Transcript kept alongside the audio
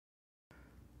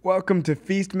Welcome to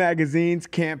Feast Magazine's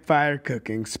Campfire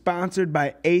Cooking, sponsored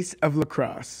by Ace of La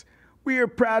Crosse. We are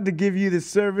proud to give you the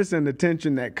service and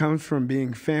attention that comes from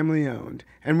being family owned,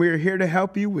 and we are here to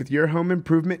help you with your home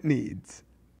improvement needs.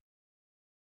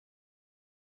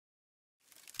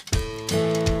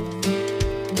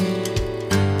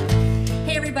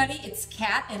 Hey everybody, it's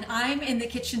Cat, and I'm in the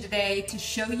kitchen today to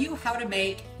show you how to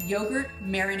make yogurt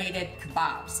marinated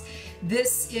kebabs.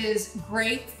 This is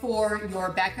great for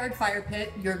your backyard fire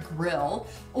pit, your grill,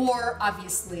 or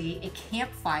obviously a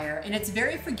campfire. And it's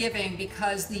very forgiving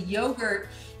because the yogurt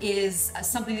is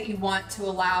something that you want to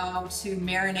allow to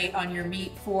marinate on your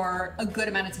meat for a good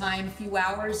amount of time, a few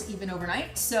hours, even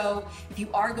overnight. So if you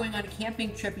are going on a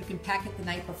camping trip, you can pack it the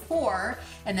night before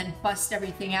and then bust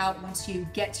everything out once you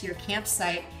get to your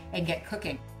campsite and get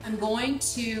cooking. I'm going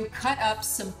to cut up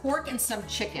some pork and some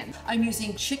chicken. I'm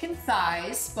using chicken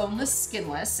thighs, boneless,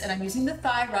 skinless, and I'm using the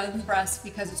thigh rather than breast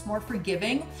because it's more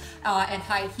forgiving and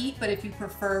high heat, but if you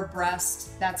prefer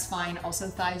breast, that's fine. Also,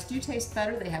 thighs do taste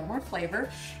better, they have more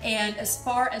flavor. And as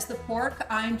far as the pork,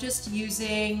 I'm just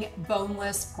using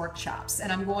boneless pork chops,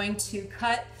 and I'm going to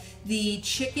cut the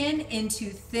chicken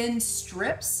into thin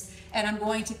strips, and I'm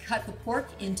going to cut the pork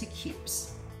into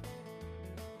cubes.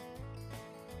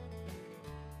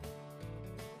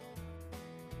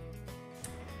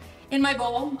 In my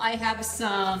bowl, I have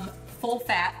some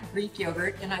full-fat Greek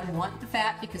yogurt, and I want the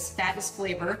fat because fat is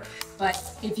flavor,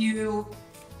 but if you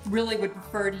really would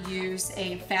prefer to use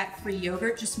a fat-free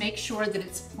yogurt, just make sure that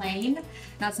it's plain,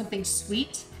 not something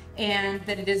sweet, and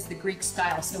that it is the Greek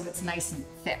style, so it's nice and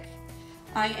thick.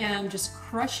 I am just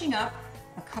crushing up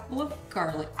a couple of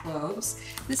garlic cloves.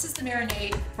 This is the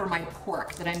marinade for my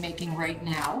pork that I'm making right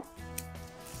now.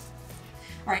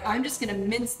 All right, I'm just gonna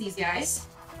mince these guys.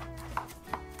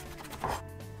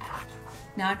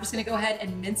 Now I'm just gonna go ahead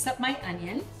and mince up my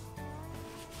onion.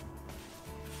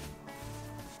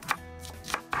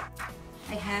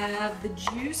 I have the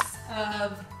juice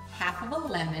of half of a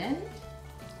lemon.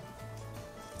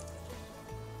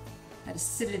 That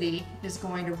acidity is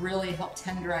going to really help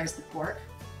tenderize the pork.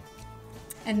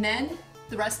 And then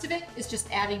the rest of it is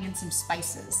just adding in some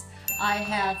spices. I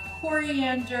have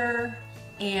coriander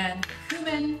and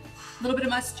cumin, a little bit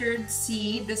of mustard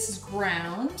seed. This is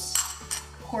ground.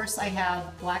 Of course, I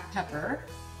have black pepper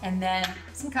and then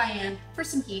some cayenne for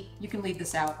some heat. You can leave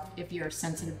this out if you're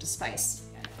sensitive to spice.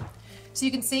 So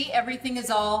you can see everything is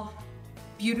all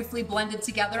beautifully blended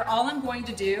together. All I'm going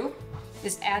to do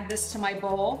is add this to my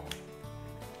bowl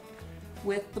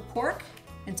with the pork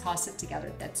and toss it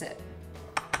together. That's it.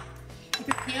 If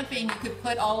you're camping, you could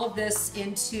put all of this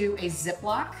into a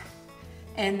Ziploc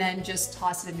and then just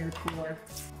toss it in your cooler.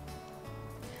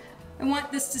 I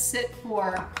want this to sit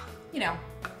for,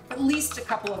 at least a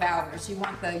couple of hours. You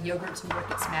want the yogurt to work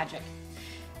its magic.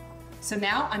 So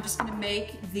now I'm just gonna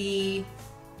make the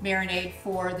marinade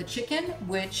for the chicken,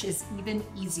 which is even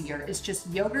easier. It's just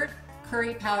yogurt,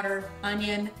 curry powder,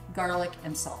 onion, garlic,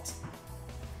 and salt.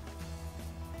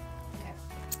 Okay.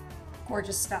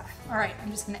 Gorgeous stuff. All right, I'm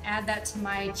just gonna add that to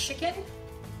my chicken.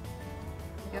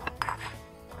 There we go.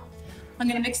 I'm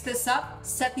gonna mix this up,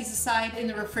 set these aside in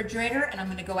the refrigerator, and I'm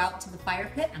gonna go out to the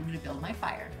fire pit. I'm gonna build my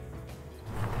fire.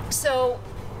 So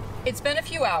it's been a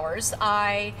few hours.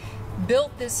 I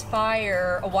built this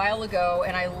fire a while ago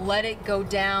and I let it go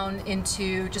down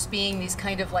into just being these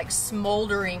kind of like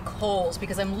smoldering coals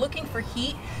because I'm looking for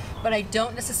heat, but I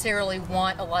don't necessarily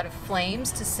want a lot of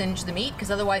flames to singe the meat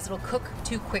because otherwise it'll cook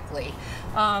too quickly.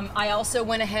 I also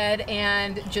went ahead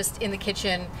and just in the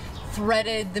kitchen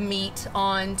threaded the meat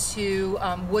onto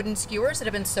wooden skewers that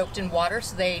have been soaked in water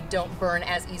so they don't burn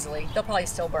as easily. They'll probably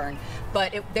still burn,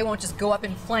 but they won't just go up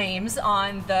in flames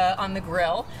on the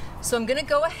grill. So I'm gonna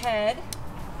go ahead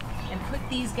and put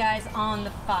these guys on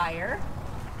the fire.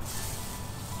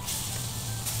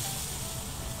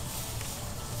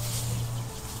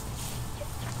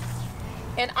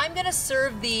 And I'm gonna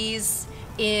serve these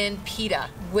in pita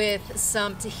with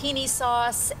some tahini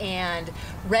sauce and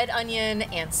red onion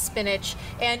and spinach.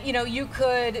 And you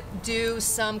could do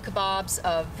some kebabs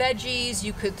of veggies,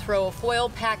 you could throw a foil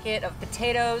packet of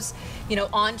potatoes,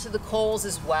 onto the coals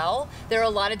as well. There are a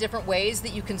lot of different ways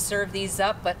that you can serve these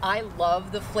up, but I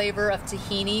love the flavor of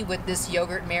tahini with this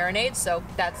yogurt marinade, so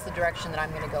that's the direction that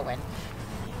I'm gonna go in.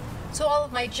 So all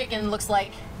of my chicken looks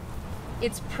like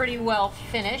it's pretty well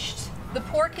finished. The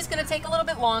pork is going to take a little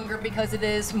bit longer because it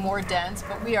is more dense,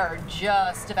 but we are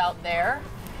just about there.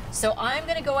 So I'm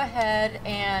going to go ahead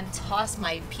and toss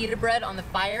my pita bread on the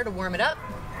fire to warm it up.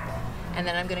 And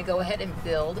then I'm going to go ahead and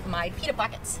build my pita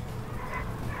pockets.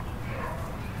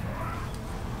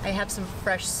 I have some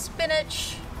fresh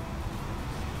spinach.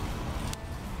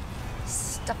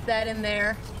 stuff that in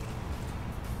there.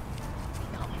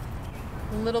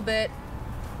 A little bit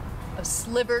of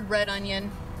slivered red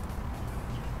onion.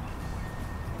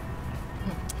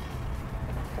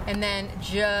 And then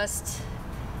just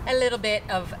a little bit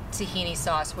of tahini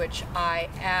sauce, which I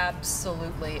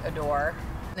absolutely adore.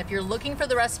 And if you're looking for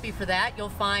the recipe for that, you'll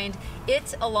find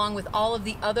it along with all of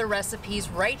the other recipes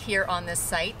right here on this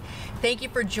site. Thank you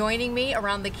for joining me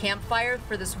around the campfire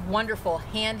for this wonderful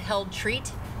handheld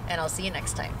treat, and I'll see you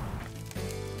next time.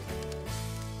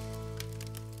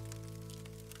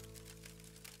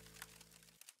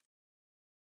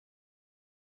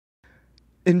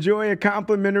 Enjoy a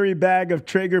complimentary bag of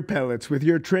Traeger pellets with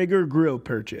your Traeger grill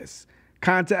purchase.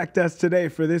 Contact us today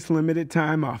for this limited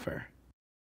time offer.